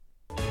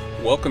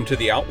Welcome to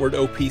the Outward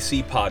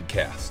OPC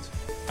podcast.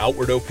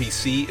 Outward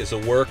OPC is a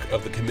work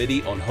of the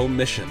Committee on Home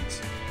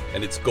Missions,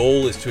 and its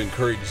goal is to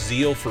encourage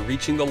zeal for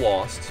reaching the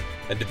lost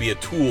and to be a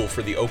tool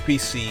for the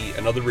OPC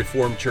and other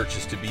Reformed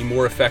churches to be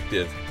more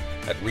effective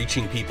at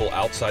reaching people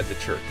outside the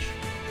church.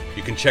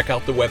 You can check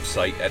out the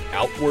website at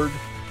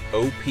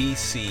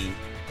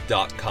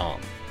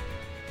outwardopc.com.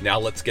 Now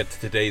let's get to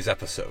today's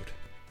episode.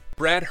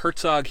 Brad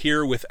Herzog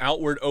here with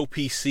Outward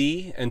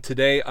OPC, and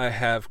today I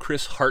have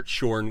Chris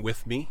Hartshorn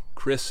with me.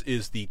 Chris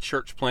is the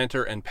church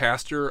planter and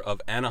pastor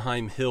of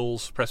Anaheim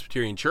Hills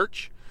Presbyterian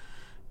Church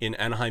in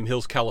Anaheim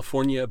Hills,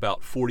 California,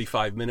 about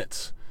 45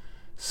 minutes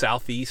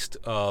southeast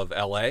of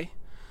LA.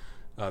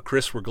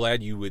 Chris, we're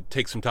glad you would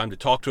take some time to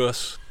talk to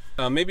us.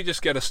 Maybe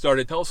just get us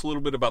started. Tell us a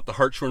little bit about the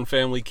Hartshorn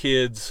family,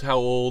 kids, how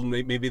old,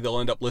 maybe they'll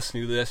end up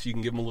listening to this. You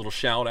can give them a little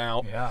shout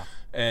out. Yeah.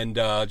 And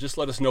just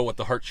let us know what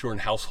the Hartshorn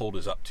household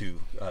is up to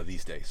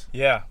these days.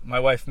 Yeah,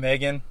 my wife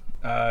Megan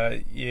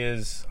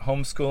is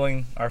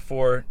homeschooling our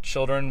 4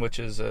 children, which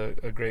is a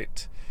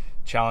great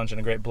challenge and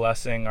a great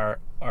blessing. Our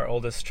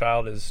oldest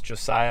child is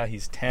Josiah,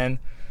 he's 10.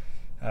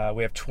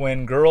 We have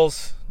twin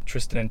girls,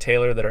 Tristan and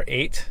Taylor, that are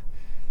 8.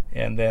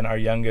 And then our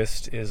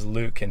youngest is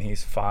Luke, and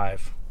he's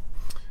 5.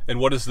 And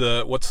what's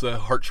the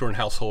Hartshorn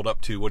household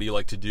up to? What do you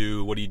like to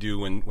do? What do you do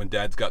when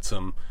Dad's got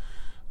some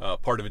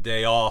part of a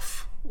day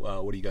off?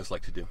 What do you guys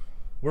like to do?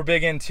 We're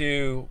big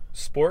into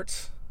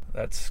sports.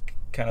 That's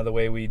kind of the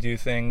way we do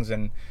things.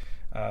 And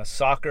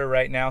soccer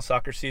right now,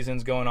 soccer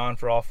season's going on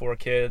for all 4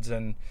 kids.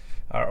 And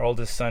our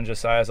oldest son,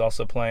 Josiah, is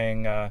also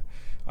playing on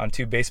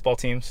 2 baseball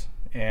teams.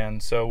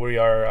 And so we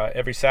are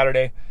every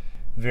Saturday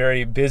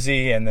very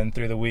busy. And then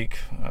through the week,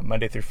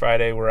 Monday through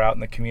Friday, we're out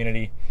in the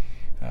community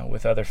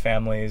with other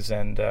families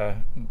and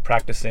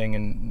practicing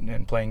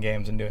and playing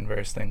games and doing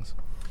various things.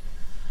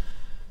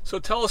 So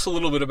tell us a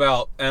little bit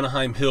about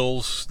Anaheim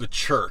Hills, the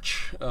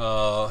church.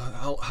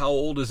 How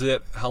old is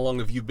it? How long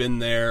have you been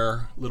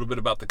there? A little bit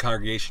about the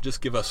congregation. Just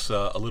give us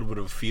a little bit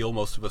of a feel.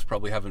 Most of us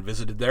probably haven't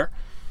visited there.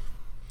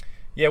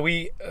 Yeah,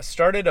 we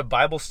started a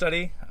Bible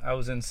study. I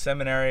was in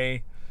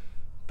seminary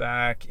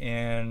back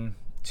in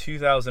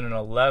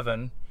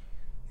 2011,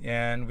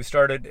 and we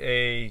started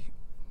a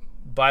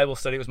Bible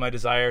study. It was my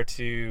desire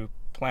to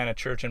plant a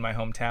church in my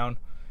hometown.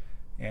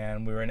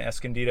 And we were in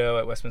Escondido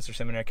at Westminster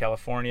Seminary,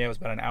 California. It was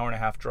about an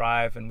hour-and-a-half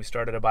drive, and we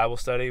started a Bible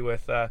study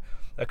with a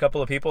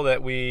couple of people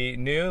that we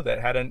knew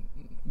that hadn't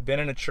been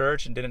in a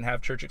church and didn't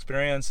have church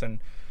experience, and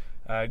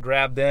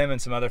grabbed them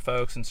and some other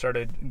folks and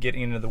started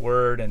getting into the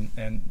Word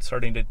and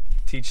starting to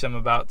teach them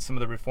about some of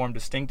the Reformed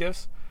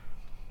distinctives.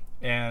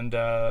 And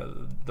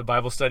the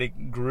Bible study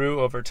grew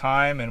over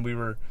time, and we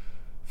were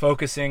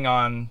focusing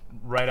on,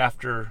 right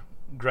after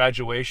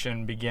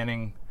graduation,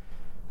 beginning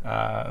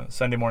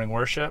Sunday morning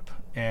worship,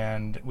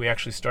 and we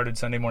actually started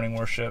Sunday morning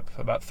worship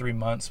about 3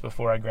 months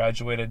before I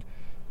graduated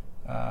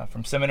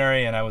from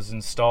seminary, and I was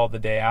installed the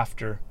day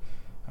after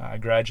I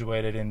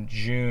graduated in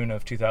June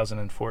of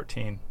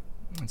 2014.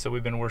 And so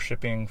we've been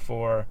worshiping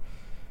for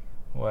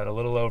a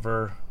little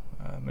over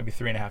maybe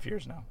 3.5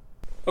 years now.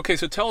 Okay,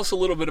 so tell us a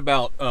little bit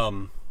about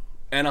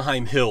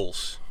Anaheim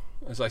Hills.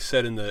 As I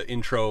said in the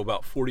intro,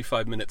 about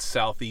 45 minutes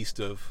southeast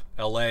of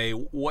LA.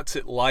 What's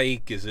it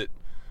like? Is it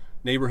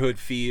neighborhood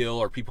feel?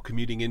 Are people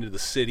commuting into the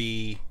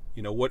city?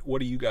 You know, what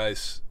do you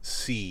guys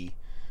see?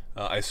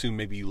 I assume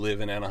maybe you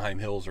live in Anaheim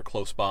Hills or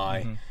close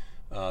by.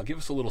 Mm-hmm. Give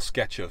us a little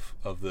sketch of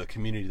the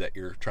community that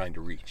you're trying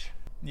to reach.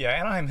 Yeah,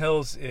 Anaheim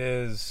Hills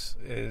is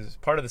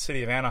part of the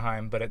city of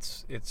Anaheim, but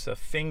it's a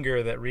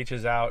finger that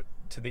reaches out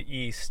to the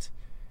east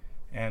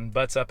and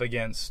butts up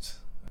against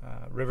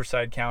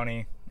Riverside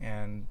County,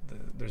 and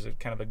there's a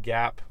kind of a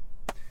gap,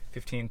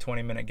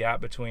 15-20 minute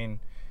gap between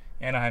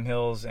Anaheim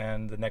Hills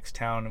and the next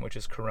town, which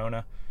is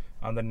Corona,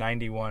 on the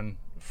 91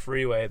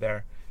 freeway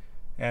there.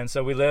 And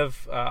so we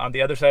live on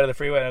the other side of the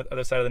freeway,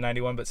 other side of the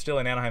 91, but still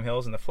in Anaheim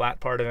Hills, in the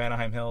flat part of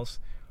Anaheim Hills.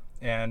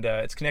 And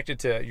it's connected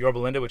to Yorba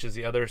Linda, which is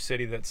the other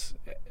city that's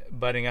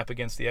butting up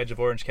against the edge of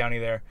Orange County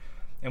there.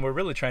 And we're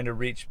really trying to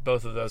reach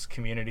both of those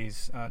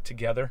communities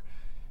together.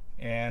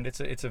 And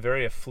it's a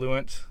very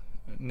affluent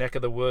neck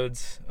of the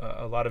woods,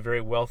 a lot of very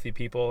wealthy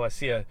people. I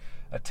see a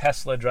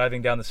Tesla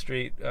driving down the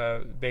street.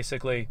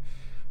 Basically,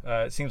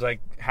 it seems like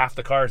half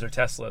the cars are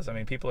Teslas. I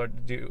mean, people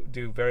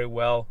do very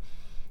well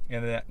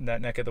in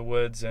that neck of the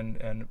woods,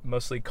 and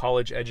mostly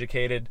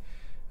college-educated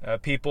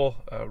people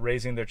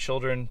raising their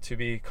children to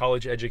be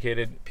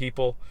college-educated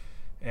people.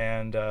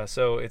 And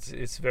so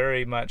it's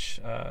very much,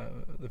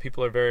 the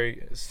people are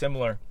very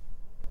similar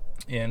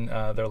in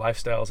their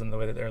lifestyles and the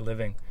way that they're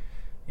living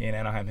in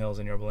Anaheim Hills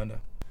and Yorba Linda.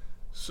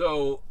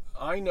 So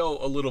I know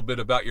a little bit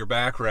about your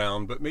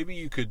background, but maybe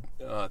you could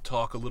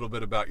talk a little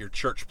bit about your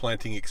church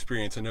planting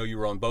experience. I know you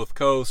were on both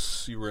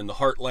coasts. You were in the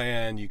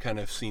heartland. You kind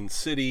of seen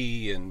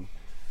city and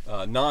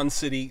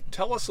non-city.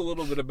 Tell us a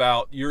little bit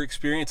about your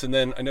experience, and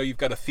then I know you've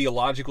got a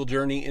theological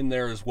journey in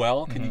there as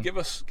well. Can you give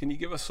us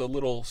a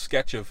little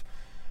sketch of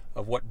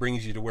what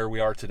brings you to where we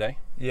are today?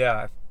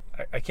 Yeah,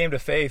 I came to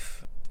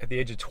faith at the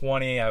age of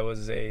 20. I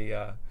was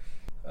a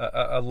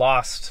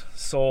lost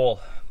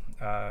soul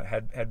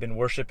had been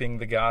worshiping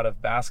the God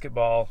of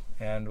basketball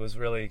and was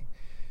really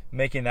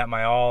making that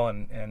my all,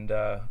 and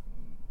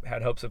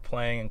had hopes of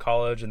playing in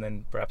college and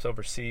then perhaps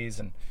overseas,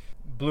 and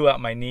blew out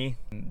my knee.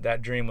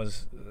 That dream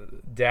was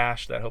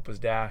dashed, that hope was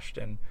dashed,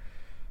 and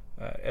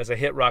as I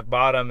hit rock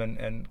bottom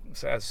and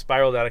as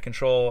spiraled out of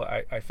control,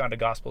 I found a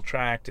gospel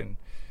tract and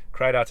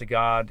cried out to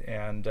God,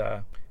 and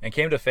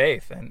came to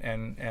faith,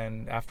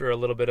 and after a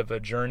little bit of a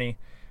journey,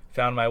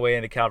 found my way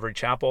into Calvary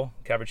Chapel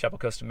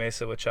Costa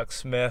Mesa with Chuck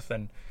Smith,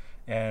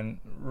 and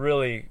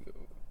really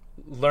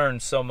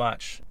learned so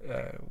much.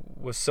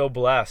 Was so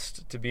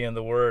blessed to be in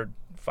the Word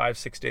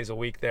 5-6 days a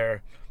week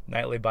there,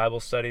 nightly Bible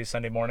studies,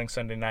 Sunday morning,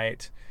 Sunday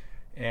night,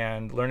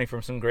 and learning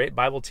from some great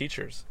Bible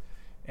teachers,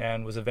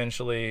 and was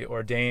eventually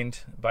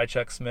ordained by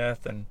Chuck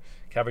Smith and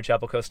Calvary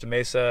Chapel Costa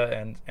Mesa,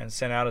 and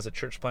sent out as a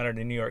church planter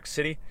to New York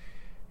City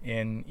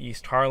in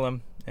East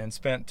Harlem, and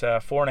spent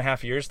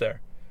 4.5 years there.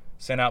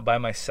 Sent out by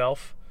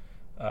myself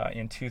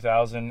in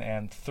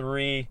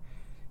 2003,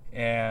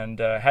 and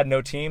had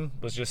no team,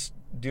 was just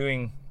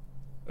doing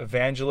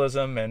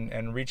evangelism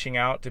and reaching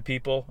out to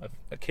people,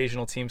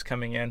 occasional teams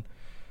coming in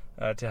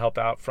to help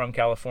out from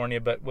California,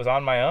 but was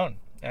on my own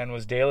and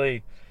was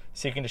daily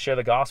seeking to share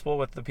the gospel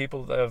with the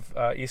people of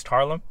East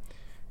Harlem,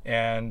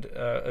 and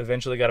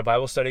eventually got a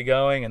Bible study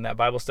going, and that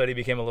Bible study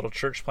became a little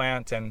church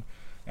plant, and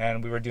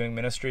we were doing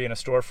ministry in a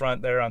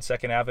storefront there on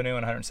 2nd Avenue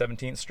and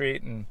 117th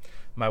Street, and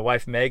my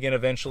wife Megan,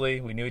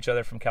 eventually, we knew each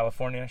other from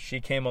California, she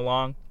came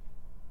along.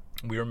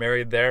 We were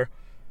married there,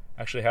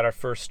 actually had our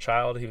first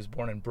child. He was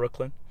born in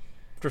Brooklyn.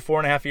 After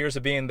 4.5 years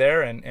of being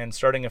there and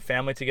starting a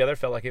family together,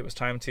 felt like it was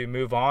time to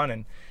move on,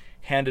 and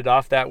handed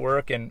off that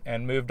work and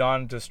moved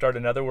on to start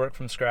another work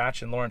from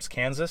scratch in Lawrence,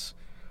 Kansas,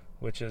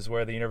 which is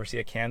where the University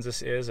of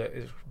Kansas is,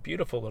 a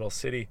beautiful little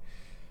city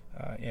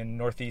in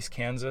northeast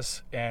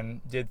Kansas,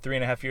 and did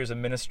 3.5 years of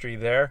ministry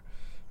there,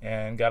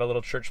 and got a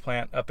little church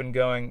plant up and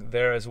going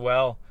there as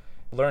well.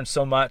 Learned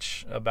so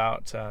much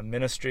about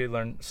ministry,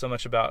 learned so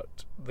much about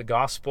the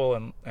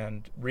gospel,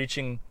 and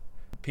reaching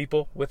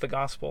people with the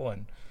gospel,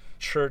 and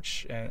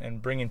church,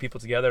 and bringing people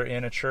together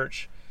in a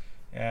church.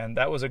 And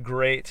that was a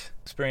great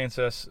experience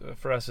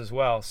for us as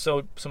well.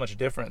 So much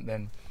different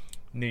than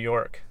New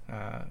York.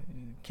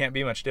 Can't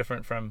be much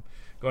different from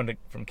going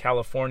from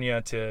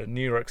California to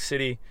New York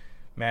City,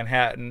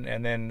 Manhattan,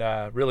 and then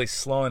really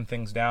slowing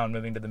things down,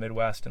 moving to the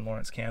Midwest in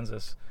Lawrence,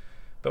 Kansas.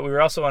 But we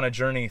were also on a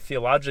journey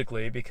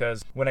theologically,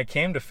 because when I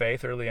came to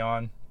faith early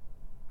on,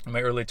 in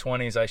my early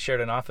 20s, I shared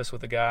an office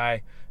with a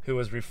guy who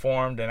was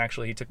Reformed, and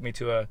actually he took me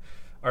to a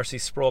R.C.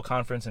 Sproul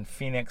conference in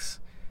Phoenix.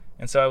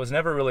 And so I was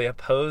never really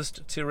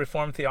opposed to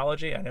Reformed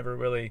theology. I never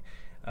really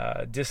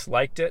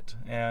disliked it,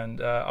 and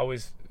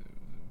always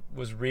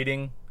was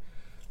reading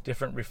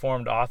different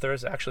Reformed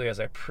authors. Actually, as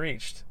I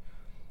preached,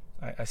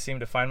 I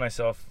seemed to find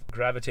myself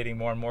gravitating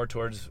more and more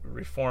towards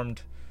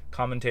Reformed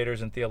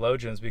commentators and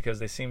theologians, because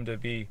they seem to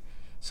be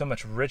so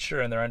much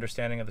richer in their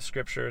understanding of the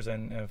scriptures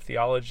and of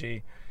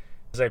theology.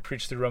 As I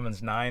preached through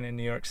Romans 9 in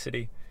New York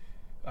City,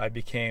 I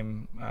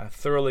became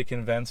thoroughly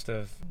convinced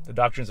of the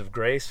doctrines of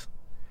grace.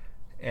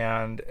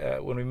 And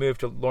when we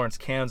moved to Lawrence,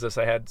 Kansas,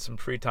 I had some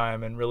free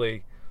time and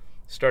really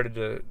started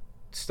to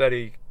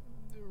study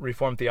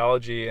Reformed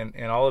theology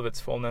in all of its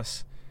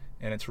fullness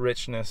and its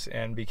richness,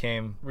 and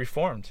became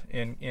Reformed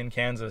in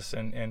Kansas,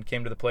 and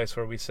came to the place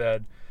where we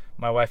said,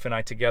 my wife and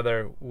I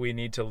together, we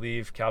need to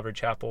leave Calvary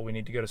Chapel, we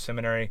need to go to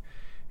seminary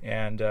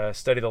and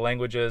study the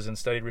languages and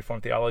study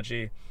Reformed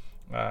theology,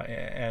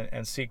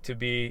 and seek to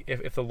be,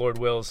 if the Lord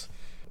wills,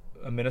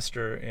 a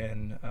minister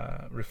in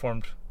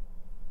Reformed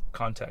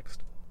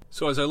context.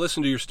 So as I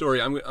listen to your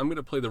story, I'm going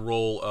to play the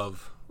role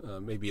of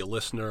maybe a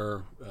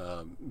listener,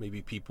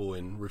 maybe people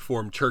in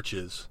Reformed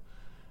churches.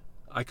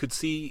 I could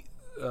see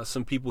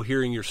some people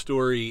hearing your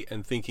story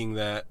and thinking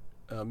that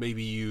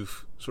maybe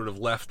you've sort of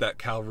left that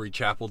Calvary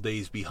Chapel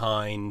days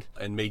behind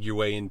and made your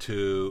way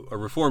into a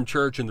Reformed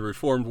church in the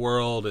Reformed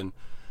world, and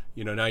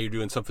now you're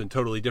doing something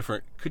totally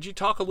different. Could you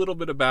talk a little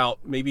bit about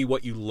maybe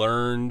what you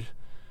learned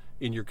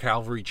in your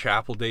Calvary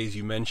Chapel days?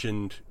 You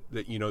mentioned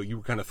that you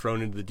were kind of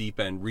thrown into the deep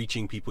end,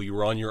 reaching people. You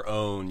were on your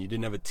own. You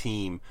didn't have a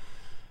team.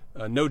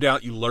 No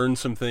doubt you learned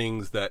some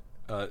things that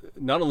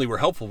not only were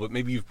helpful, but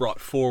maybe you've brought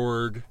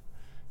forward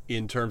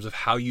in terms of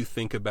how you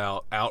think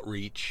about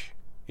outreach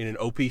in an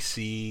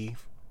OPC,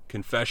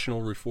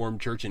 confessional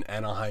Reformed church in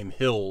Anaheim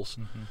Hills,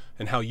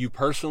 and how you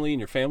personally and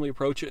your family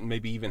approach it, and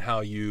maybe even how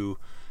you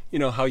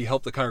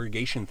help the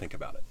congregation think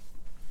about it.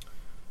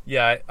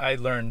 Yeah, I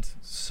learned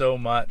so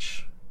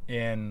much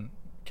in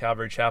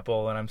Calvary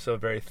Chapel, and I'm so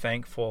very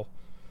thankful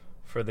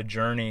for the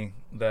journey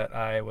that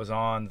I was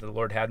on, that the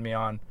Lord had me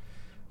on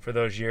for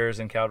those years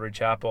in Calvary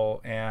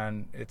Chapel.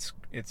 And it's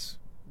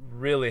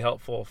really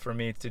helpful for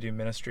me to do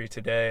ministry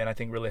today, and I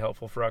think really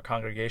helpful for our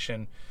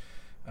congregation.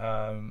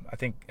 I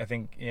think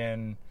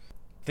in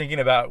thinking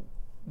about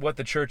what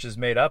the church is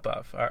made up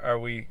of, are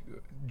we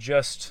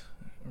just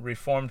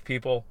Reformed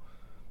people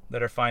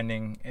that are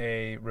finding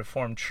a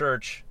Reformed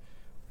church,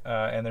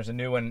 and there's a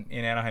new one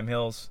in Anaheim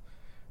Hills,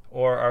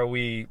 Or are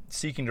we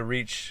seeking to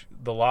reach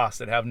the lost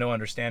that have no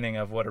understanding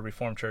of what a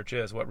Reformed church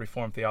is, what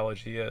Reformed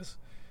theology is?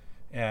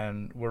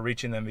 And we're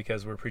reaching them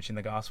because we're preaching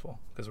the gospel,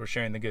 because we're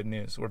sharing the good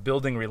news. We're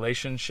building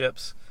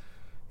relationships,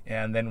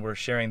 and then we're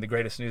sharing the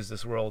greatest news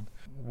this world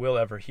will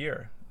ever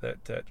hear,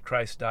 that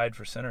Christ died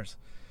for sinners.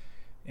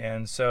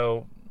 And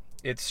so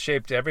it's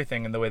shaped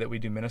everything in the way that we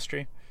do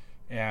ministry,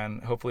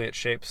 and hopefully it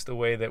shapes the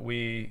way that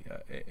we,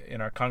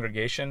 in our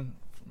congregation,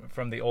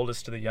 from the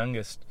oldest to the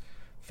youngest,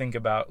 think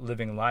about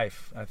living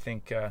life. I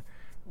think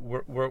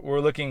we're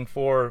looking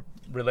for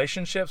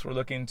relationships. We're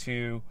looking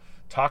to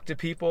talk to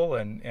people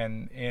and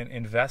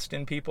invest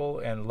in people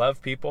and love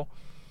people.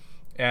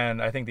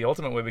 And I think the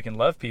ultimate way we can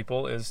love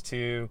people is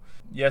to,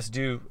 yes,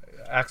 do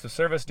acts of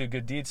service, do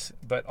good deeds,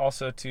 but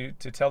also to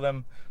tell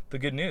them the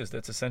good news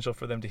that's essential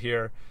for them to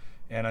hear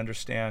and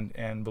understand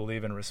and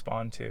believe and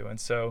respond to. And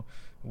so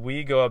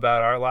we go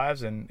about our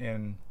lives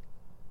in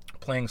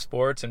playing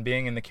sports and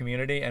being in the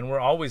community, and we're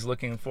always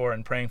looking for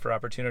and praying for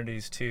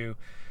opportunities to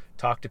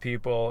talk to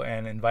people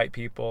and invite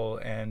people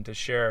and to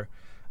share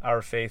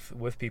our faith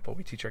with people.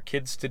 We teach our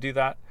kids to do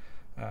that.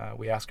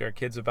 We ask our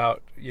kids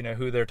about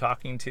who they're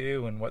talking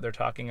to and what they're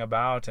talking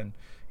about, and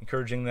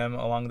encouraging them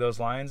along those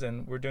lines.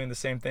 And we're doing the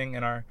same thing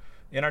in our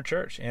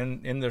church,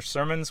 and in the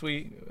sermons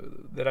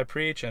that I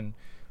preach, and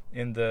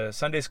in the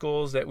Sunday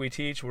schools that we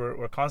teach.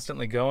 We're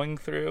constantly going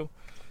through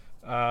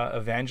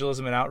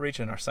evangelism and outreach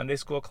in our Sunday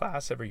school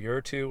class. Every year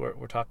or two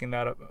we're talking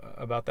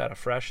about that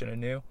afresh and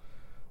anew,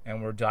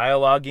 and we're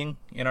dialoguing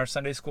in our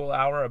Sunday school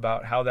hour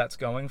about how that's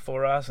going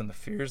for us and the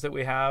fears that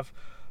we have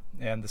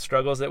and the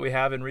struggles that we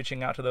have in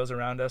reaching out to those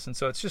around us. And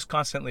so it's just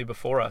constantly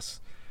before us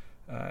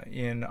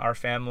in our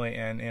family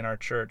and in our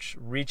church,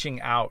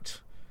 reaching out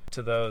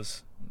to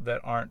those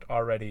that aren't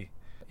already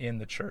in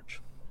the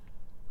church.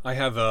 I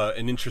have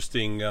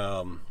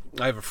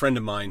I have a friend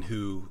of mine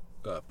who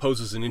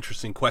poses an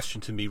interesting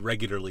question to me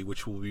regularly,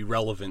 which will be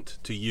relevant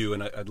to you,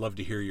 and I'd love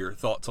to hear your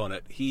thoughts on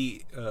it.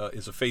 He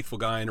is a faithful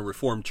guy in a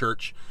Reformed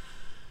church,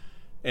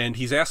 and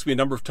he's asked me a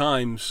number of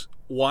times,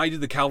 why do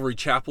the Calvary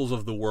chapels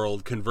of the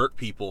world convert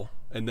people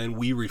and then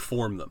we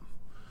reform them?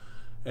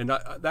 And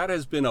that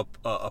has been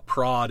a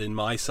prod in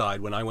my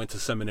side. When I went to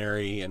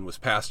seminary and was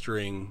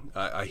pastoring,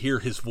 I hear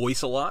his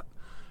voice a lot,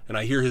 and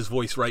I hear his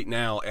voice right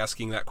now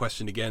asking that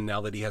question again, now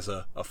that he has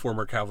a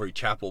former Calvary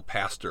chapel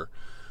pastor.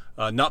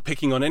 Not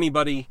picking on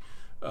anybody,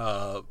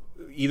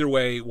 either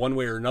way, one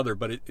way or another,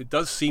 but it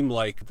does seem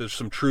like there's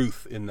some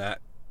truth in that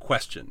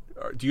question.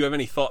 Do you have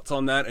any thoughts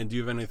on that? And do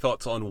you have any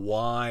thoughts on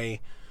why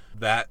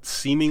that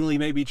seemingly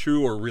may be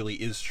true or really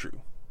is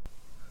true?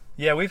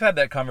 Yeah, we've had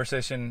that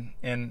conversation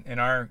in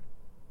our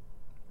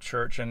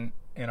church and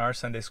in our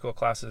Sunday school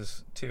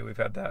classes too. We've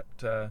had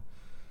that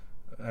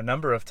a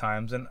number of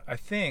times. And I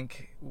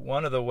think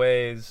one of the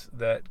ways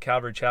that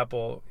Calvary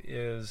Chapel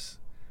is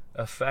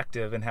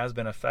effective and has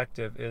been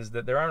effective is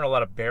that there aren't a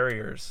lot of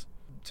barriers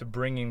to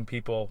bringing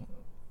people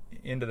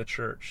into the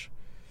church.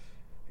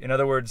 In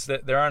other words,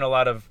 that there aren't a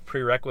lot of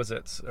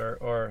prerequisites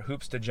or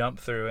hoops to jump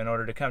through in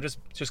order to come.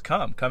 Just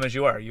come as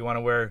you are. You want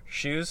to wear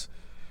shoes,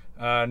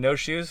 no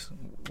shoes,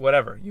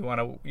 whatever. You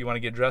want to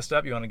get dressed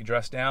up, you want to get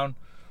dressed down,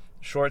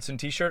 shorts and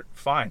t-shirt,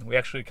 fine. We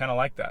actually kind of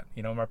like that.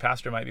 Our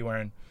pastor might be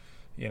wearing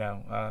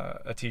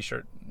a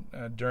t-shirt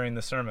during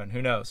the sermon,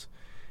 who knows.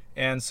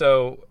 And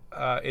so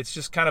it's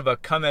just kind of a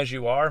come as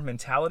you are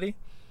mentality,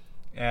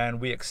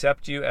 and we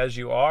accept you as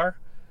you are,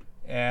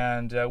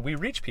 and we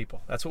reach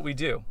people. That's what we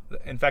do.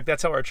 In fact,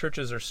 that's how our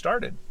churches are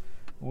started.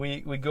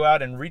 We go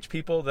out and reach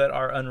people that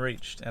are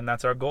unreached, and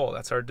that's our goal.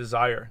 That's our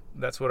desire.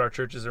 That's what our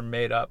churches are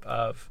made up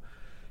of.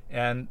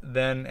 And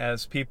then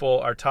as people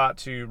are taught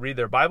to read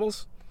their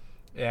Bibles,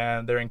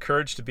 and they're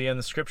encouraged to be in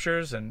the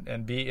scriptures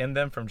and be in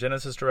them from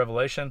Genesis to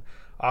Revelation,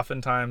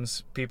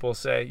 oftentimes people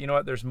say, you know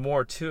what, there's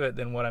more to it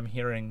than what I'm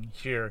hearing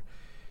here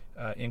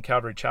in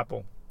Calvary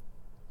Chapel.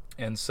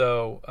 And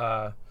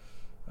so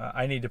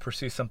I need to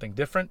pursue something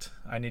different.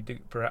 I need to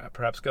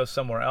perhaps go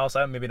somewhere else.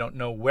 I maybe don't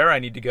know where I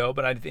need to go,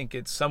 but I think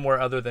it's somewhere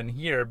other than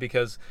here,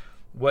 because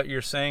what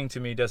you're saying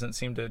to me doesn't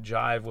seem to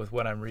jive with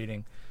what I'm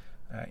reading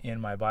in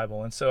my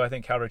Bible. And so I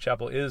think Calvary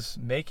Chapel is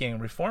making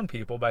Reformed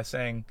people by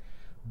saying,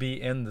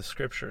 be in the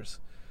scriptures.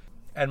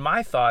 And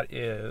my thought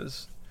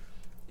is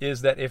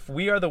that if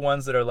we are the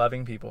ones that are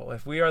loving people,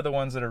 if we are the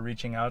ones that are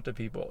reaching out to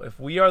people, if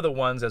we are the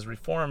ones as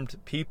Reformed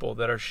people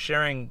that are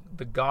sharing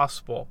the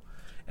gospel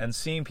and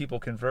seeing people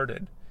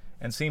converted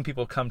and seeing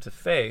people come to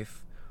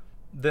faith,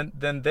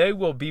 then they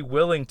will be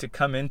willing to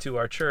come into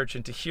our church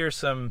and to hear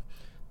some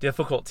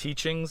difficult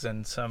teachings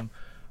and some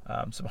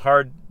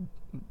hard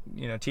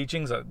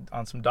teachings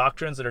on some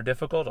doctrines that are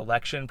difficult,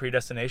 election,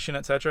 predestination,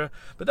 etc.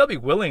 But they'll be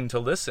willing to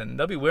listen.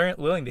 They'll be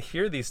willing to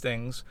hear these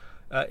things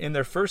in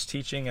their first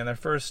teaching and their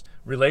first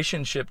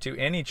relationship to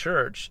any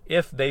church,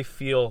 if they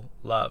feel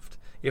loved,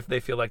 if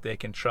they feel like they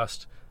can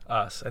trust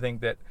us. I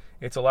think that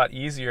it's a lot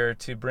easier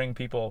to bring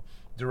people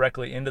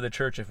directly into the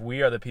church if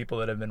we are the people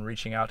that have been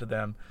reaching out to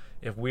them,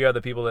 if we are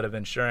the people that have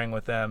been sharing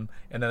with them,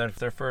 and then if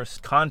their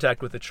first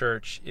contact with the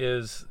church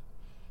is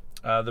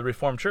the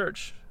Reformed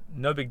church.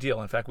 No big deal.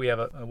 In fact, we have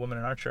a woman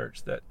in our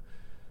church that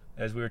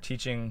as we were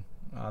teaching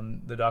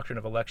on the doctrine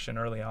of election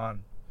early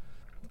on.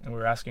 And we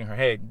were asking her,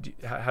 hey,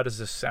 how does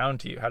this sound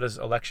to you? How does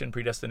election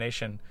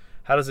predestination,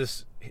 how does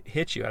this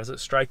hit you? How does it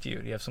strike you?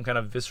 Do you have some kind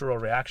of visceral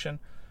reaction?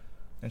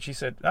 And she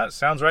said, that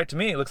sounds right to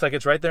me. It looks like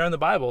it's right there in the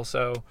Bible,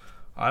 so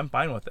I'm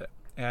fine with it.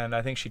 And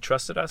I think she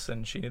trusted us,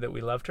 and she knew that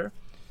we loved her,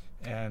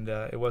 and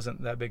it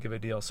wasn't that big of a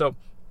deal. So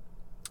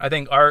I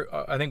think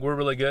we're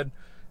really good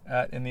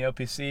in the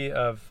OPC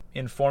of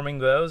informing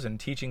those and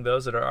teaching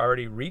those that are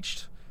already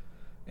reached.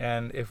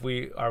 And if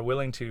we are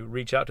willing to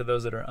reach out to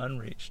those that are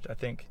unreached, I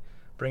think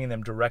bringing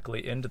them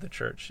directly into the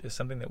church is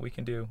something that we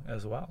can do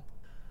as well.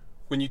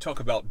 When you talk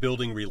about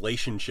building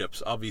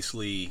relationships,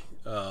 obviously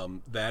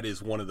that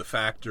is one of the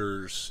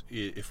factors.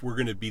 If we're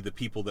going to be the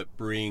people that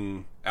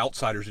bring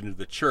outsiders into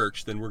the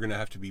church, then we're going to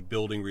have to be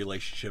building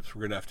relationships.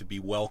 We're going to have to be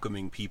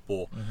welcoming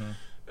people. Mm-hmm.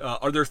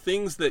 Are there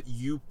things that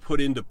you put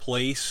into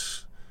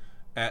place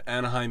at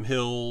Anaheim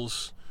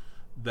Hills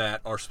that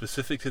are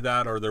specific to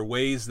that? Are there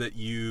ways that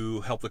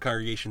you help the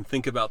congregation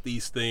think about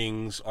these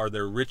things? Are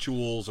there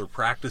rituals or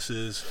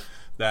practices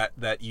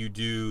that you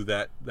do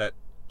that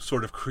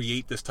sort of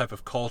create this type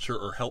of culture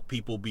or help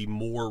people be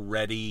more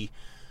ready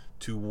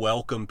to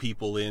welcome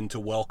people in, to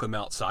welcome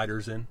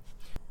outsiders in?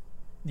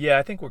 Yeah,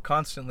 I think we're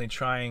constantly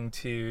trying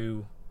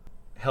to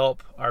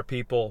help our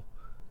people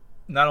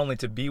not only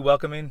to be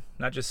welcoming,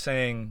 not just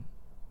saying,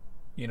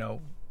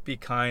 be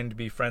kind,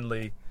 be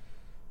friendly,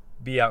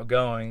 be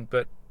outgoing,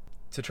 but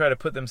to try to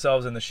put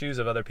themselves in the shoes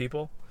of other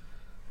people,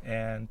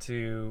 and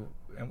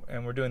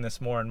we're doing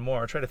this more and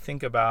more, try to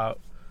think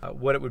about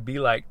what it would be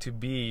like to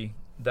be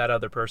that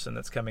other person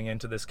that's coming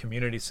into this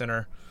community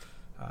center.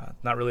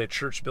 Not really a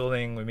church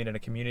building. We meet in a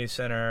community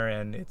center,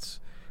 and it's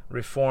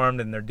reformed,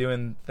 and they're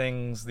doing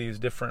things these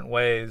different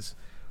ways,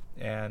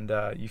 and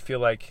you feel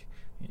like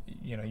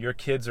your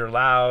kids are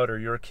loud, or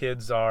your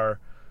kids are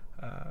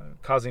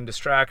causing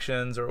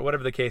distractions, or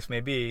whatever the case may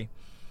be,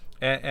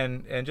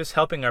 and just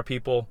helping our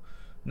people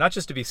not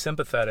just to be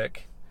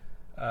sympathetic,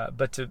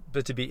 but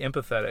to be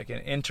empathetic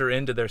and enter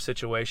into their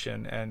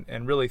situation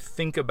and really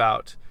think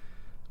about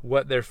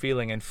what they're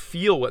feeling and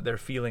feel what they're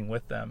feeling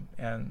with them.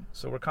 And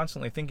so we're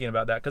constantly thinking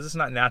about that, because it's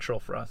not natural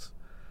for us,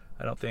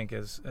 I don't think,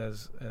 as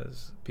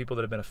people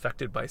that have been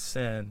affected by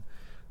sin.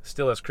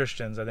 Still, as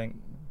Christians, I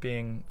think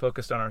being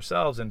focused on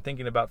ourselves and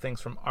thinking about things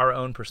from our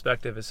own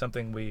perspective is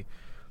something we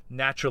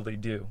naturally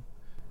do,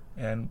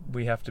 and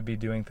we have to be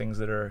doing things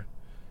that are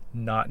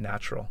not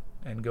natural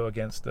and go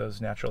against those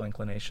natural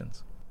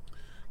inclinations.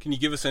 Can you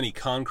give us any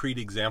concrete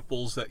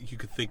examples that you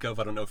could think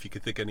of? I don't know if you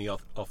could think any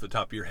off the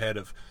top of your head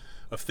of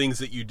things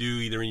that you do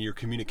either in your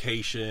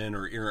communication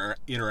or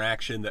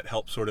interaction that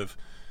help sort of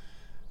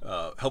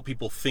help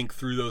people think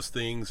through those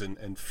things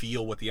and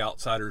feel what the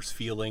outsider's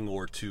feeling,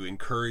 or to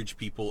encourage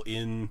people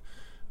in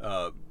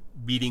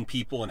meeting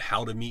people and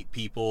how to meet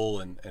people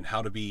and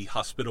how to be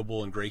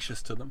hospitable and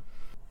gracious to them?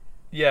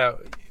 Yeah,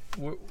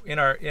 in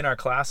our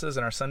classes,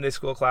 in our Sunday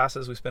school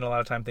classes, we spend a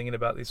lot of time thinking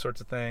about these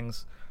sorts of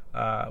things.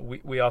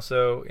 We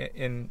also,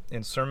 in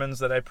sermons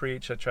that I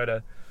preach, I try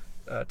to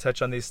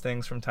touch on these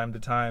things from time to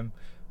time.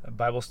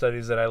 Bible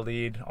studies that I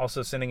lead,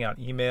 also sending out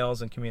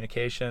emails and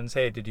communications.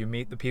 Hey, did you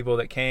meet the people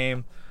that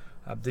came?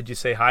 Did you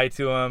say hi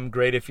to them?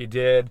 Great if you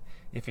did.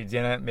 If you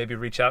didn't, maybe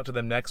reach out to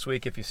them next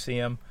week if you see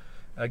them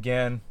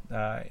again,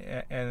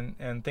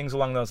 and things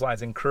along those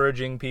lines.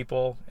 Encouraging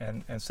people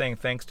and saying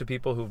thanks to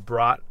people who've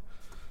brought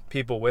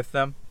people with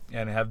them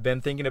and have been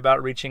thinking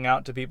about reaching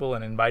out to people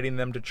and inviting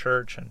them to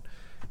church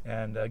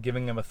and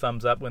giving them a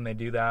thumbs up when they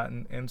do that.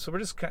 And so we're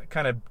just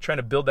kind of trying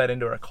to build that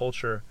into our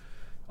culture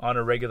on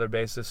a regular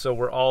basis, so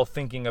we're all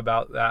thinking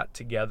about that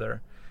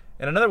together.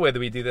 And another way that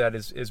we do that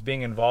is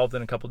being involved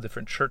in a couple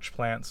different church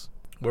plants,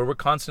 where we're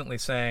constantly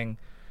saying,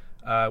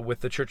 with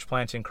the church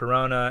plant in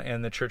Corona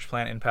and the church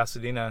plant in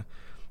Pasadena,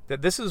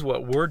 that this is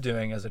what we're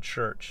doing as a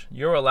church.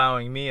 You're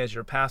allowing me as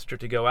your pastor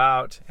to go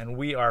out, and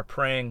we are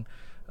praying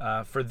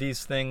for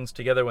these things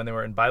together when they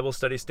were in Bible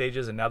study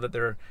stages, and now that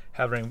they're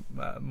having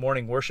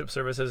morning worship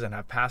services and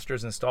have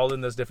pastors installed in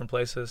those different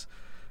places,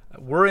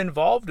 we're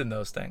involved in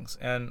those things.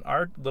 And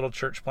our little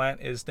church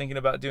plant is thinking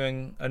about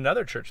doing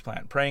another church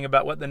plant, praying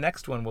about what the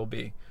next one will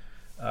be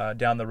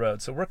down the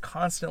road. So we're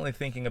constantly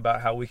thinking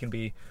about how we can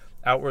be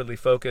outwardly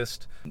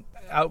focused,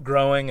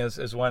 outgrowing,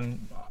 as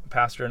one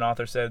pastor and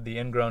author said, the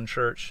ingrown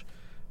church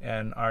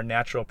and our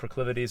natural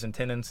proclivities and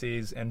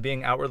tendencies, and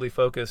being outwardly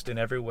focused in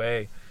every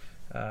way,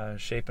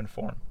 shape, and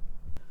form.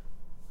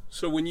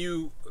 So when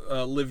you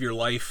live your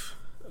life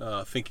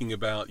thinking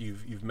about,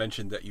 you've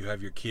mentioned that you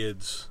have your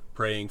kids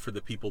praying for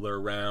the people that are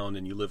around,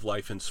 and you live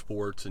life in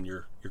sports, and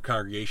your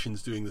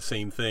congregation's doing the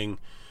same thing.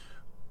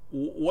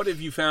 What have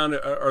you found?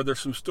 Are there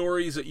some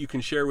stories that you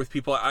can share with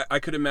people? I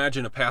could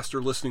imagine a pastor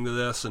listening to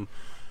this and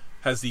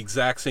has the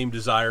exact same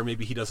desire.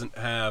 Maybe he doesn't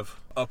have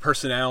a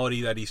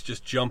personality that he's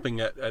just jumping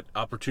at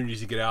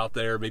opportunities to get out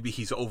there. Maybe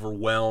he's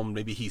overwhelmed.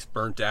 Maybe he's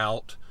burnt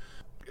out.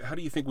 How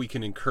do you think we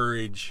can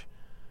encourage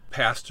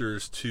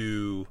pastors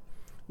to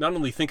not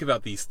only think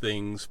about these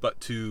things,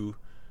 but to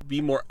be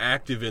more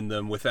active in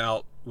them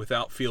without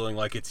feeling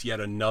like it's yet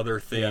another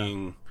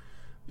thing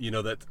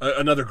That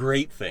another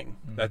great thing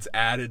that's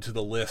added to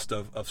the list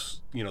of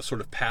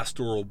sort of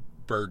pastoral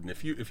burden.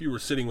 If you were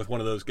sitting with one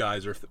of those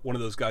guys, or if one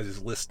of those guys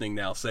is listening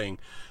now saying,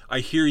 I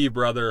hear you,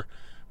 brother,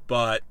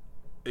 but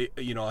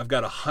I've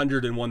got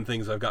 101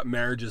 things. I've got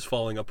marriages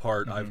falling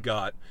apart. I've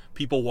got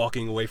people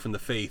walking away from the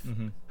faith.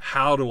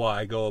 How do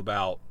I go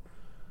about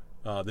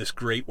this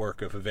great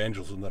work of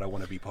evangelism that I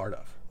want to be part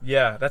of?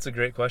 Yeah, that's a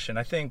great question.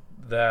 I think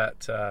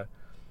that,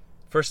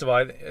 first of all,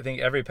 I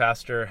think every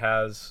pastor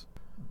has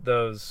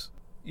those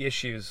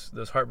issues,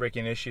 those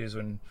heartbreaking issues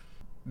when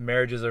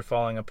marriages are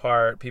falling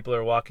apart, people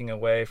are walking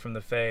away from the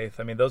faith.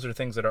 I mean, those are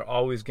things that are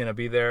always going to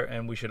be there,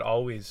 and we should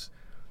always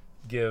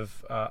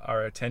give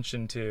our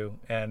attention to,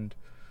 and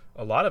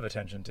a lot of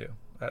attention to.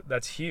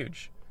 That's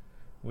huge.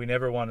 We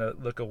never want to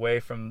look away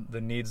from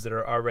the needs that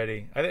are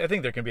already. I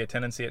think there can be a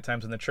tendency at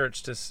times in the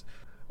church to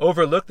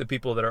overlook the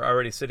people that are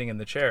already sitting in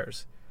the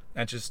chairs,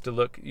 and just to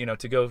look,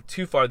 to go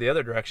too far the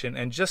other direction,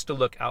 and just to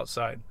look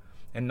outside,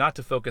 and not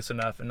to focus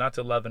enough, and not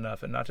to love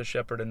enough, and not to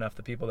shepherd enough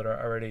the people that are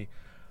already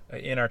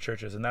in our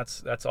churches. And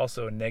that's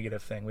also a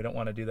negative thing. We don't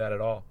want to do that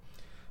at all.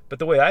 But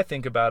the way I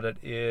think about it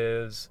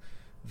is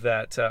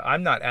that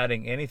I'm not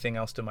adding anything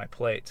else to my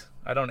plate.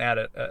 I don't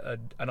add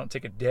I don't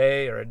take a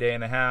day or a day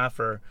and a half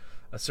or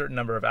a certain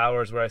number of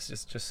hours where I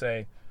just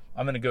say,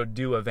 I'm going to go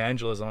do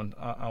evangelism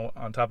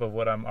on top of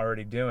what I'm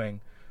already doing.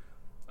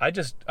 I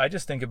just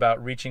think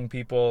about reaching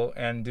people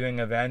and doing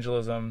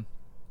evangelism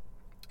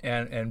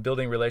and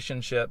building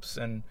relationships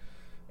and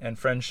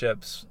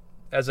friendships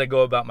as I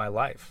go about my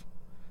life.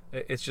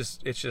 It's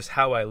just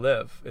how I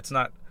live. It's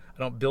not, I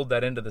don't build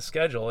that into the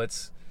schedule.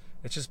 It's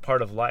just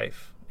part of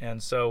life.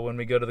 And so when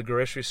we go to the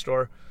grocery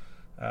store,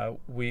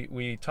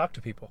 we talk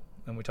to people,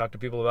 and we talk to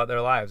people about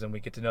their lives, and we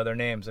get to know their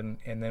names, and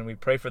then we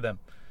pray for them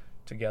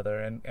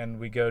together. And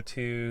we go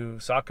to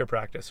soccer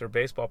practice or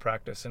baseball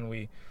practice, and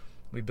we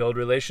build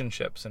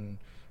relationships, and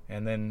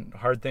then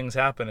hard things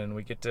happen, and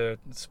we get to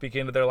speak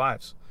into their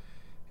lives.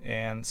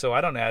 And so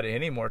I don't add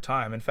any more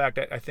time. In fact,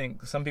 I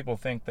think some people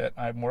think that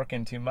I'm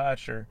working too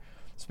much or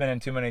spending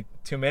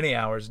too many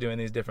hours doing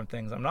these different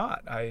things. I'm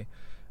not. I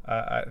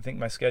think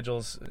my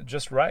schedule's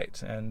just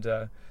right, and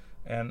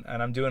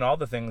I'm doing all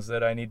the things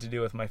that I need to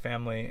do with my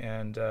family,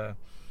 and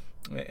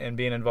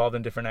being involved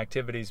in different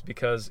activities,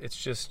 because it's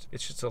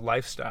just a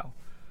lifestyle,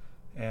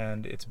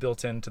 and it's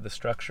built into the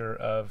structure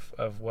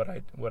of what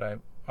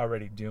I'm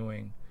already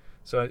doing.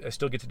 So I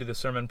still get to do the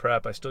sermon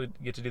prep. I still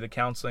get to do the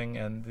counseling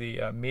and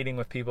the meeting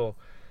with people.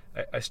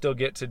 I still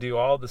get to do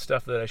all the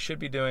stuff that I should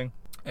be doing,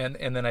 and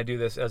then I do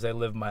this as I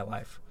live my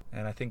life.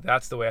 And I think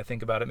that's the way I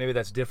think about it. Maybe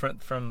that's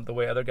different from the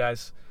way other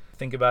guys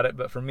think about it,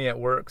 but for me it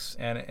works,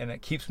 and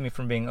it keeps me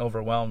from being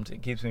overwhelmed.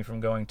 It keeps me from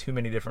going too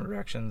many different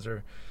directions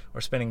or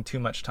spending too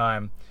much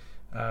time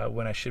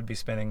when I should be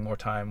spending more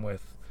time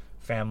with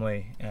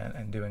family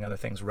and doing other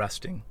things,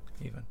 resting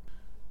even.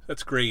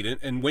 That's great.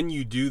 And when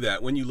you do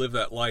that, when you live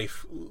that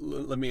life,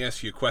 let me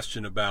ask you a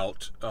question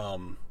about,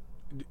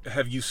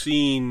 have you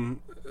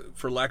seen,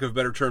 for lack of a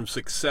better term,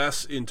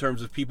 success in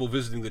terms of people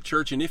visiting the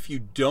church? And if you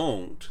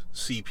don't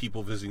see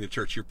people visiting the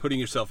church, you're putting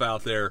yourself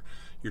out there,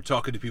 you're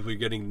talking to people, you're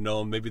getting to know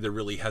them, maybe they're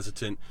really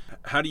hesitant.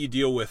 How do you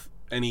deal with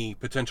any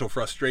potential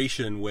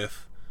frustration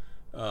with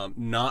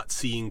not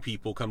seeing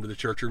people come to the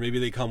church, or maybe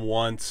they come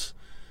once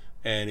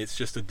and it's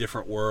just a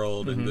different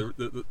world, and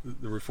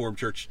the Reformed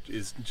Church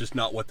is just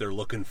not what they're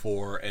looking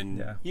for,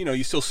 and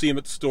you still see them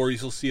at the store, you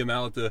still see them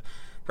out at the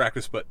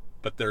practice, but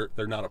they're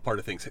not a part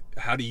of things.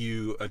 How do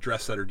you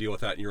address that or deal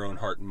with that in your own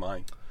heart and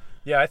mind?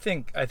 Yeah, I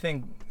think I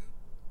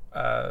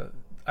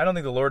don't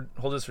think the Lord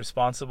holds us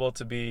responsible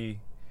to be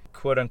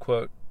quote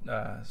unquote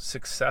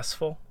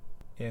successful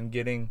in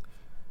getting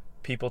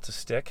people to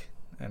stick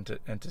and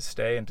to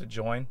stay and to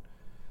join,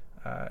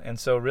 and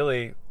so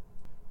really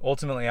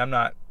ultimately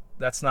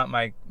that's not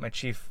my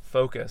chief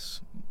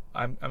focus.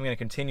 I'm going to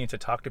continue to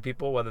talk to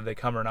people whether they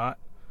come or not.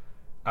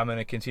 I'm going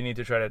to continue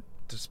to try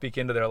to speak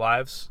into their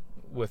lives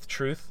with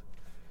truth,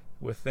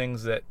 with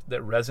things that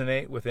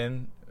resonate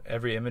within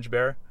every image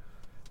bearer.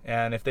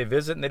 And if they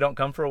visit and they don't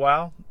come for a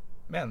while,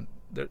 man,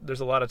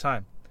 there's a lot of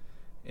time.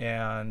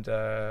 And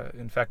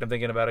in fact, I'm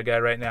thinking about a guy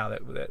right now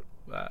that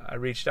I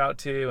reached out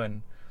to,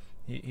 and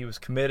he was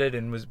committed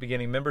and was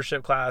beginning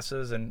membership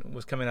classes and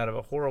was coming out of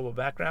a horrible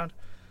background.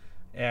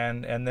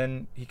 And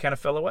then he kind of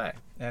fell away.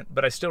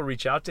 But I still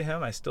reach out to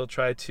him. I still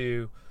try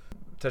to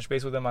touch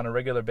base with him on a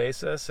regular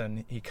basis,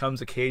 and he comes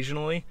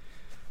occasionally.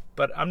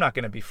 But I'm not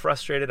going to be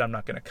frustrated. I'm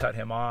not going to cut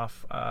him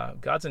off.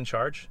 God's in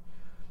charge.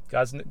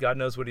 God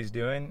knows what He's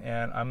doing,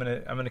 and I'm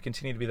going to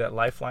continue to be that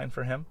lifeline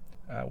for him,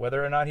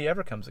 whether or not he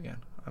ever comes again.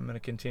 I'm going to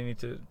continue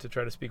to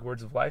try to speak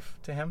words of life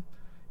to him.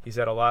 He's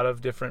had a lot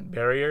of different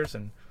barriers,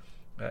 and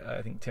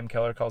I think Tim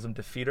Keller calls them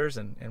defeaters,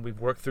 and we've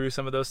worked through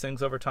some of those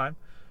things over time.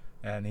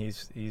 And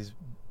he's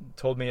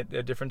told me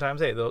at different times,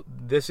 hey,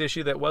 this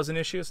issue that was an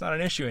issue, it's not an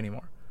issue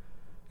anymore.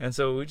 And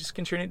so we just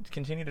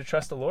continue to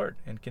trust the Lord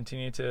and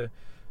continue to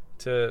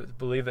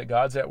believe that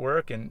God's at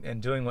work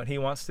and doing what He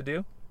wants to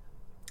do.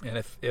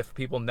 And if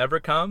people never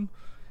come,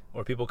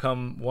 or people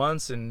come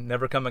once and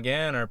never come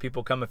again, or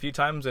people come a few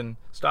times and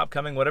stop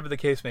coming, whatever the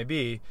case may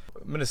be,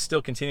 I'm going to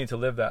still continue to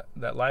live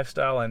that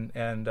lifestyle.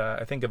 And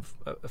I think of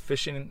a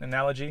fishing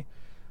analogy.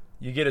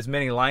 You get as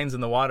many lines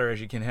in the water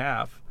as you can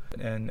have.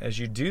 And as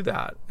you do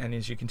that, and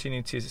as you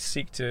continue to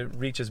seek to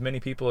reach as many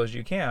people as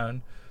you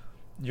can,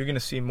 you're going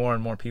to see more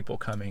and more people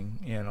coming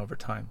in over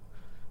time.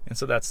 And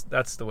so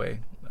that's the way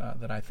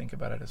that I think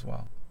about it as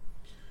well.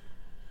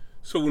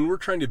 So when we're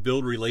trying to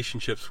build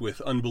relationships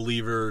with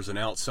unbelievers and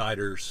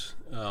outsiders,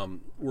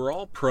 we're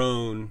all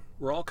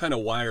kind of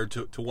wired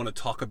to want to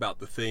talk about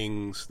the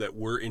things that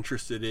we're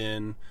interested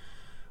in.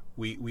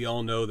 We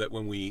all know that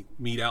when we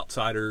meet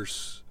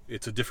outsiders,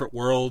 it's a different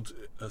world.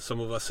 Some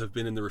of us have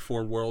been in the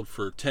Reformed world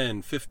for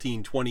 10,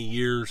 15, 20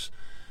 years.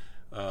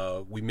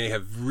 We may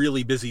have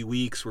really busy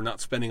weeks. We're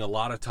not spending a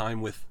lot of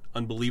time with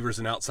unbelievers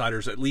and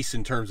outsiders, at least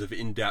in terms of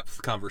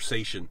in-depth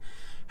conversation.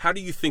 How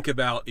do you think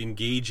about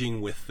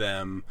engaging with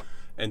them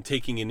and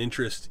taking an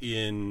interest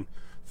in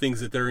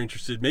things that they're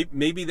interested in,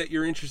 maybe that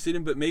you're interested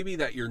in, but maybe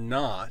that you're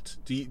not?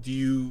 Do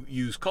you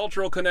use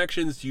cultural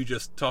connections? Do you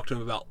just talk to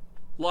them about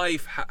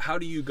life? How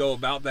do you go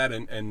about that,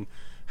 and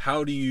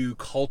how do you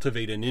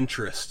cultivate an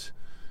interest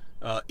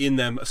in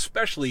them,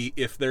 especially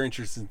if they're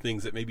interested in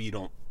things that maybe you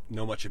don't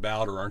know much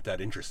about or aren't that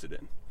interested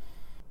in?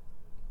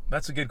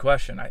 That's a good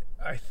question.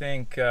 I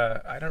think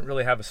I don't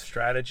really have a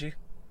strategy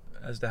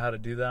as to how to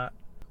do that.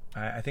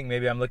 I think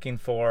maybe I'm looking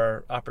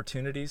for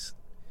opportunities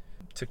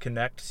to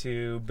connect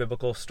to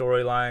biblical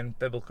storyline,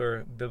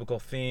 biblical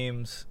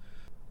themes.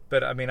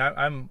 But I mean,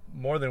 I'm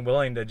more than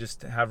willing to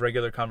just have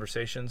regular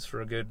conversations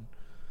for a good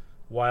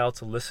while,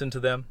 to listen to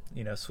them,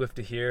 swift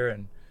to hear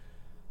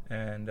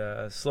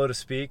and slow to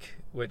speak,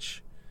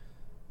 which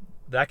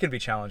that can be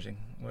challenging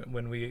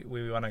when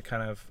we want to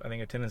kind of, I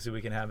think a tendency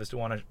we can have is to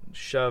want to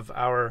shove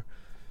our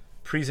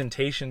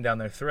presentation down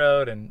their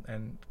throat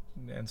and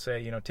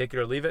say, take it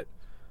or leave it.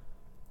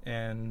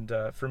 And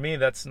for me,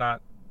 that's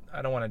not,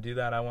 I don't want to do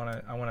that. I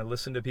want to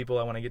listen to people.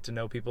 I want to get to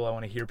know people. I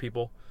want to hear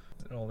people.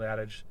 It's an old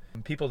adage.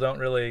 People don't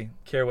really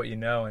care what you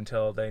know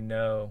until they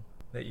know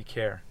that you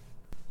care.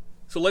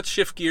 So let's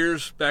shift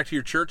gears back to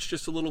your church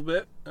just a little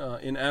bit.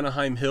 In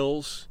Anaheim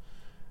Hills,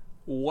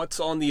 what's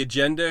on the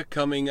agenda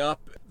coming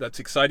up that's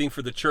exciting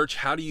for the church?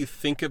 How do you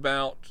think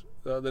about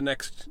the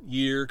next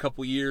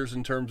couple years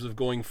in terms of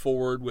going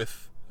forward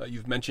with,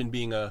 you've mentioned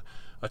being a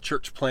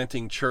church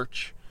planting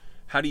church.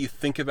 How do you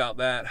think about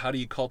that? How do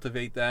you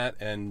cultivate that?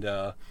 And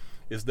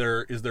is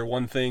there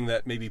one thing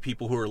that maybe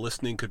people who are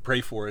listening could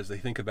pray for as they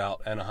think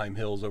about Anaheim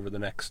Hills over the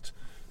next,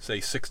 say,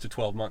 6 to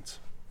 12 months?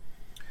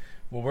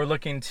 Well, we're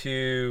looking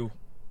to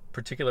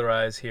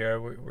particularize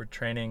here. We're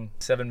training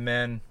 7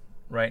 men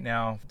right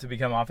now to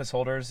become office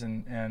holders,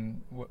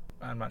 and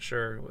I'm not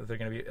sure if they're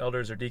going to be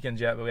elders or deacons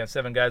yet, but we have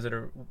 7 guys that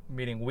are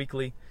meeting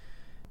weekly.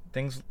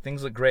 Things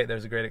look great.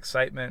 There's a great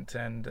excitement,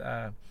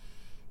 and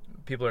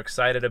people are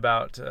excited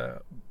about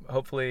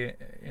hopefully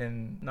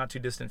in not too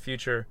distant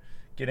future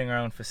getting our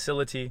own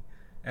facility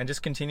and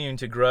just continuing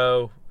to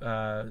grow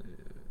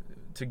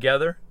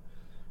together,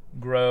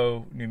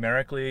 grow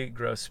numerically,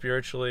 grow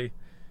spiritually.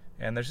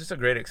 And there's just a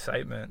great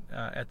excitement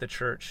at the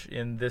church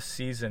in this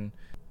season.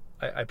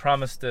 I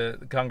promised the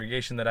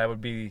congregation that I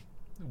would be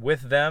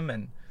with them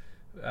and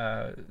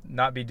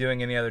not be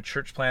doing any other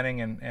church planning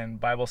and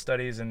Bible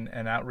studies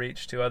and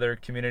outreach to other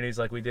communities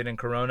like we did in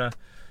Corona.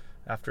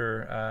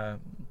 After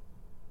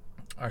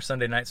our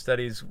Sunday night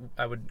studies,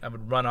 I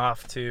would run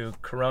off to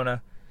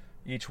Corona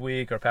each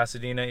week or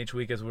Pasadena each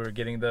week as we were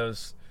getting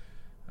those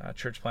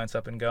church plants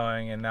up and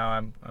going. And now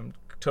I'm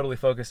totally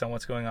focused on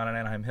what's going on in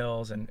Anaheim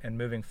Hills and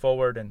moving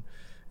forward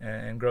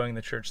and growing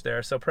the church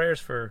there. So prayers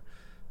for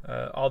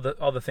all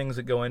the things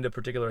that go into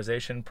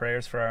particularization,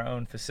 prayers for our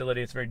own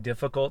facility. It's very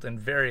difficult and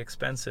very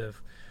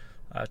expensive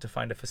to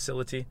find a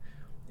facility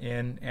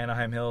in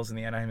Anaheim Hills, in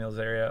the Anaheim Hills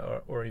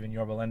area, or even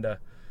Yorba Linda.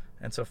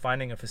 And so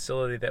finding a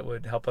facility that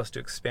would help us to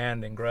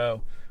expand and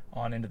grow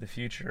on into the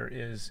future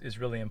is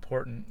really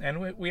important. And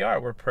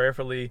we're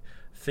prayerfully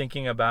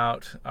thinking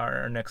about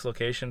our next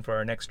location for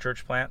our next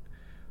church plant.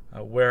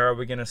 Where are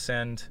we going to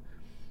send?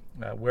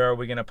 Where are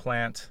we going to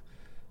plant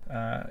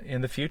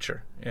in the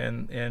future?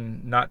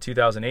 In not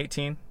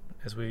 2018,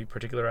 as we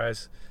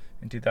particularize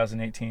in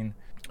 2018,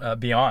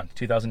 beyond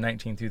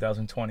 2019,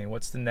 2020.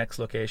 What's the next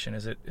location?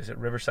 Is it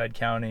Riverside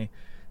County?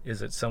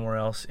 Is it somewhere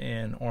else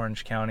in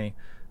Orange County?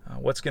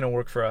 What's going to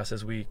work for us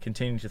as we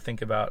continue to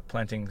think about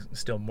planting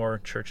still more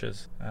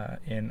churches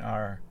in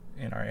our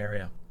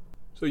area?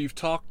 So you've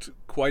talked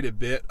quite a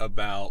bit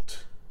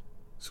about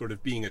sort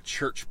of being a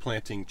church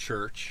planting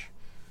church.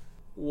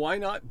 Why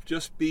not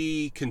just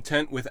be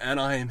content with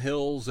Anaheim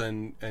Hills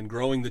and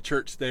growing the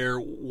church there?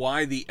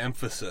 Why the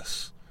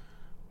emphasis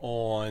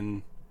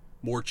on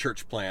more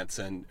church plants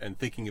and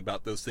thinking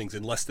about those things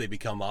unless they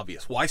become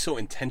obvious? Why so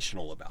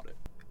intentional about it?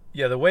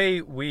 Yeah, the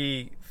way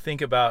we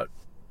think about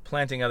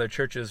planting other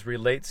churches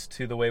relates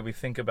to the way we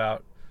think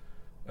about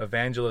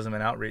evangelism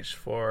and outreach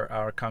for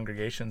our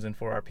congregations and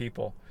for our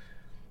people.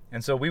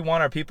 And so we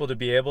want our people to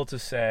be able to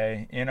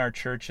say in our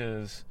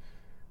churches,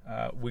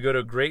 We go to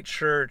a great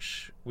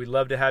church. We'd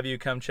love to have you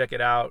come check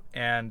it out.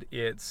 And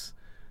it's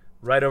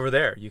right over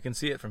there. You can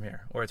see it from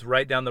here. Or it's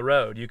right down the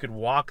road. You could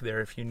walk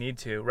there if you need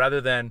to.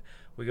 Rather than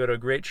we go to a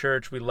great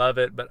church, we love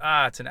it, but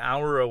it's an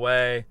hour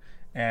away,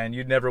 and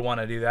you'd never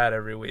want to do that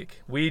every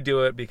week. We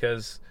do it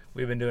because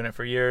we've been doing it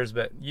for years,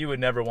 but you would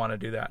never want to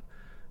do that.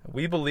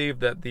 We believe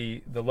that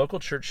the local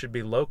church should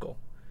be local.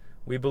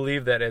 We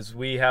believe that as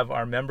we have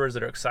our members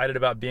that are excited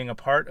about being a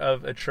part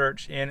of a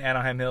church in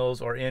Anaheim Hills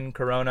or in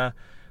Corona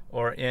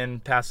or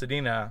in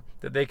Pasadena,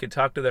 that they could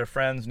talk to their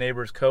friends,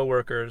 neighbors,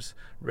 coworkers,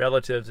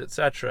 relatives,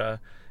 etc.,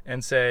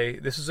 and say,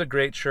 this is a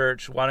great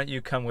church. Why don't you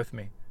come with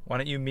me? Why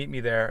don't you meet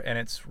me there? And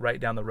it's right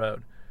down the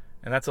road.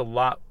 And that's a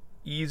lot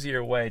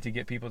easier way to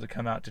get people to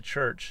come out to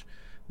church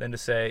than to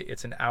say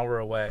it's an hour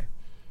away.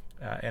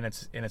 And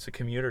it's a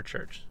commuter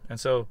church. And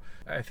so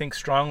I think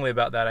strongly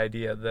about that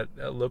idea that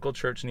a local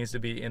church needs to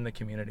be in the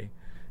community,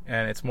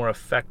 and it's more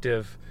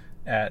effective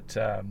at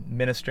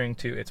ministering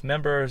to its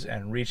members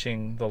and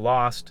reaching the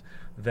lost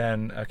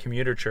than a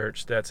commuter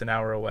church that's an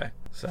hour away.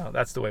 So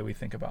that's the way we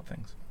think about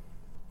things.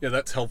 Yeah,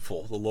 that's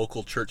helpful, the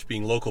local church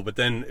being local. But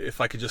then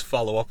if I could just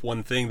follow up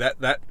one thing,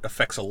 that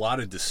affects a lot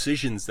of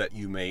decisions that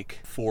you make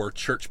for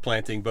church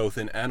planting, both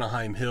in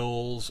Anaheim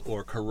Hills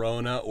or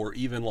Corona or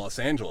even Los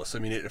Angeles. I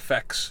mean, it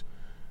affects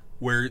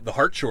where the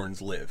Hartshorns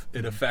live.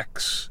 It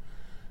affects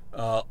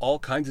all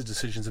kinds of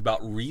decisions about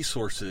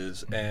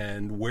resources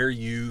and where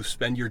you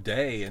spend your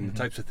day and the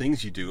types of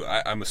things you do.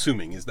 I'm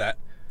assuming, is that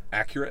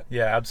accurate?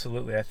 Yeah,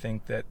 absolutely. I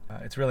think that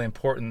it's really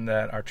important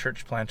that our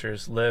church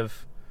planters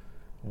live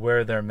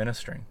where they're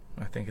ministering.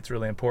 I think it's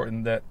really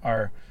important that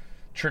our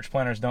church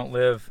planters don't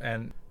live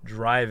and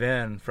drive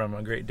in from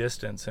a great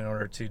distance in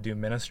order to do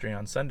ministry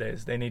on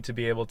Sundays. They need to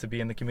be able to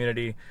be in the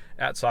community,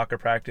 at soccer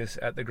practice,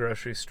 at the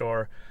grocery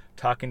store,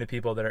 talking to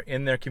people that are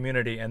in their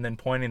community, and then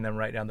pointing them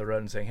right down the road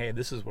and saying, hey,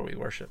 this is where we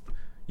worship.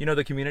 You know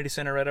the community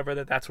center right over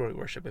there? That's where we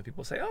worship. And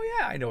people say, oh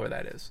yeah, I know where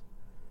that is.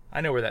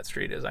 I know where that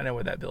street is. I know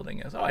where that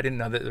building is. Oh, I didn't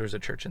know that there was a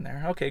church in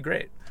there. Okay,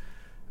 great.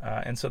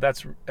 And so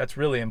that's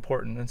really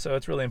important. And so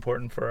it's really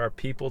important for our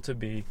people to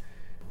be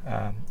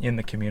in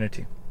the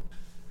community.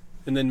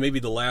 And then maybe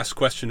the last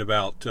question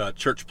about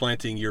church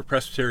planting. Your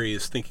presbytery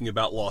is thinking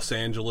about Los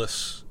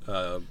Angeles,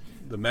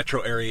 the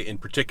metro area in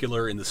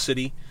particular, in the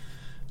city.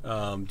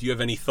 Do you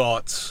have any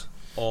thoughts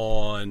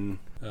on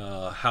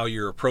how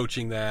you're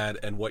approaching that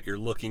and what you're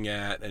looking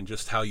at, and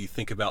just how you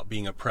think about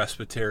being a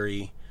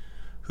presbytery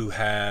who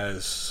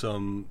has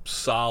some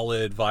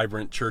solid,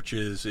 vibrant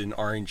churches in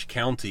Orange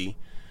County,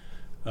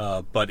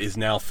 but is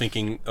now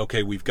thinking,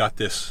 okay, we've got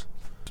this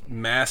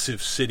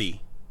massive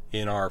city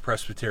in our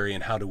presbytery,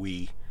 and how do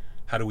we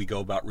go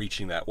about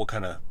reaching that? What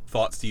kind of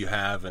thoughts do you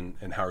have,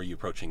 and how are you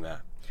approaching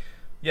that?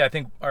 Yeah, I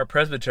think our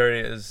presbytery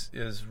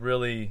is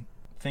really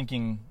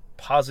thinking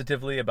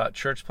positively about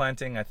church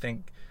planting. I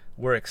think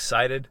we're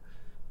excited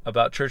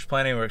about church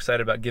planting. We're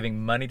excited about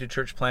giving money to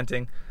church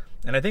planting.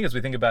 And I think as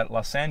we think about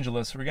Los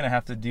Angeles, we're going to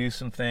have to do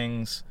some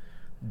things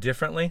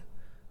differently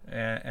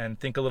and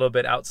think a little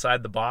bit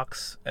outside the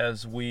box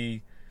as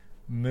we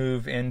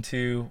move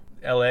into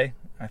LA.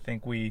 I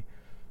think we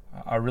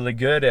are really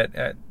good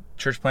at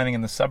church planting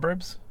in the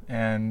suburbs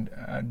and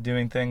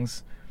doing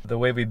things the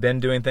way we've been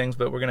doing things,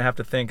 but we're going to have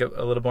to think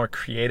a little more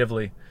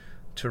creatively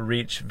to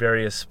reach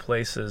various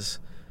places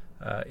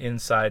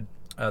inside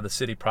the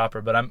city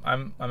proper. But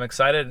I'm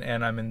excited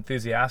and I'm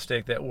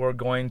enthusiastic that we're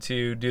going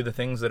to do the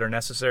things that are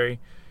necessary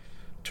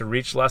to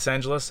reach Los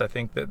Angeles. I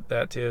think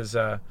that is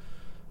the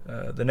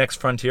next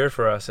frontier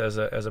for us as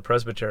a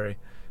presbytery,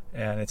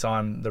 and it's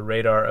on the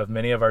radar of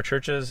many of our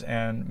churches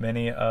and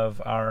many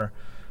of our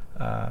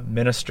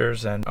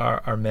ministers and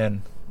our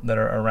men that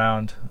are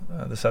around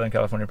the Southern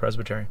California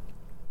Presbytery.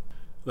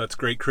 That's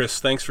great, Chris.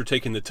 Thanks for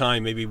taking the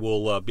time. Maybe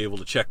we'll be able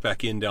to check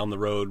back in down the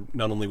road,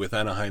 not only with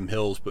Anaheim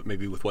Hills, but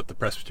maybe with what the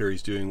Presbytery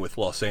is doing with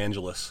Los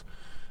Angeles.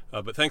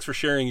 But thanks for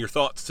sharing your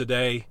thoughts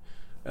today,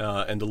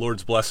 and the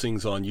Lord's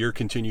blessings on your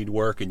continued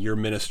work and your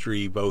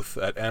ministry, both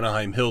at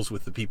Anaheim Hills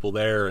with the people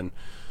there, and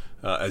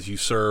as you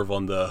serve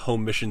on the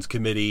Home Missions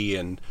Committee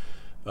and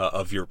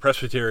of your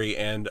presbytery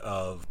and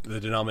of the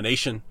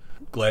denomination.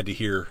 Glad to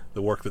hear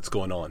the work that's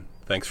going on.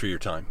 Thanks for your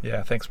time.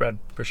 Yeah, thanks, Brad.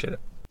 Appreciate it.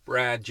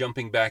 Brad,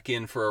 jumping back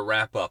in for a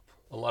wrap-up.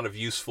 A lot of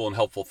useful and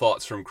helpful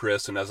thoughts from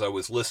Chris, and as I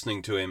was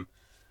listening to him,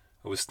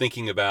 I was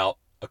thinking about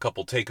a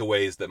couple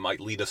takeaways that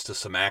might lead us to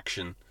some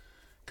action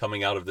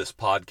coming out of this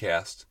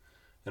podcast.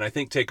 And I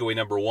think takeaway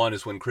number one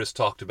is when Chris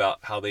talked about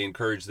how they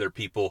encourage their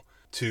people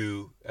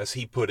to, as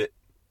he put it,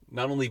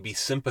 not only be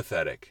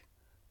sympathetic,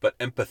 but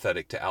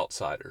empathetic to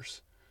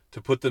outsiders, to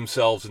put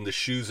themselves in the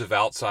shoes of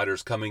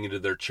outsiders coming into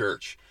their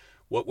church.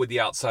 What would the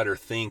outsider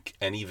think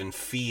and even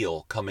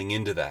feel coming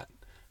into that?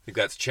 I think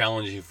that's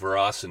challenging for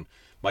us and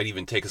might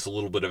even take us a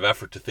little bit of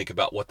effort to think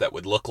about what that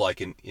would look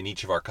like in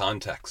each of our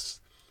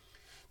contexts.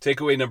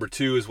 Takeaway number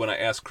two is when I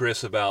asked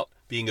Chris about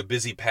being a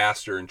busy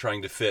pastor and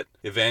trying to fit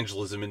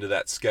evangelism into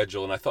that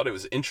schedule. And I thought it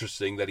was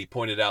interesting that he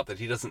pointed out that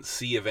he doesn't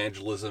see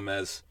evangelism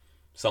as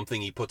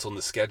something he puts on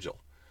the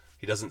schedule.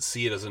 He doesn't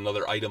see it as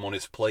another item on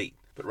his plate.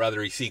 but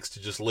rather he seeks to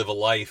just live a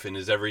life in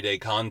his everyday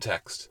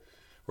context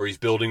where he's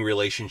building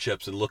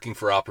relationships and looking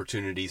for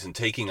opportunities and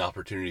taking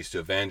opportunities to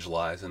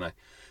evangelize. And I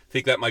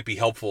think that might be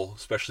helpful,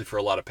 especially for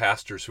a lot of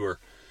pastors who are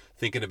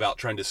thinking about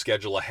trying to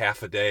schedule a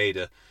half a day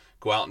to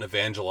go out and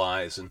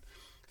evangelize, and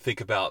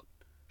think about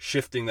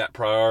shifting that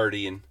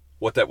priority and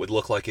what that would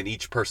look like in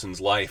each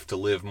person's life to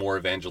live more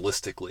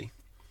evangelistically.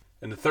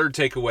 And the third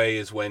takeaway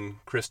is when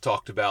Chris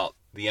talked about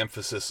the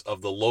emphasis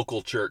of the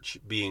local church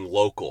being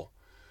local,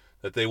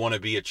 that they want to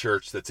be a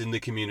church that's in the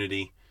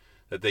community,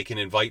 that they can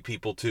invite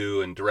people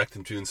to and direct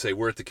them to and say,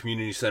 we're at the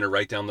community center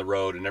right down the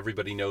road and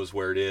everybody knows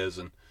where it is.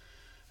 And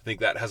I think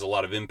that has a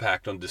lot of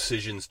impact on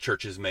decisions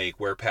churches make,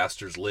 where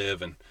pastors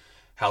live and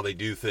how they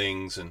do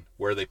things and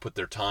where they put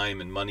their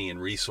time and money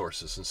and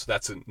resources. And so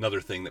that's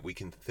another thing that we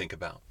can think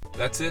about.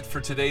 That's it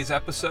for today's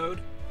episode.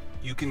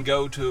 You can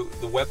go to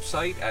the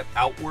website at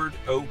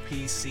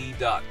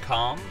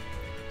outwardopc.com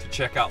to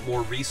check out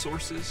more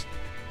resources,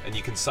 and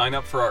you can sign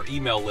up for our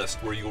email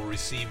list where you will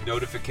receive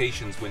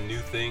notifications when new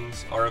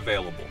things are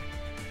available.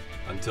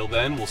 Until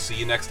then, we'll see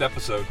you next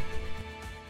episode.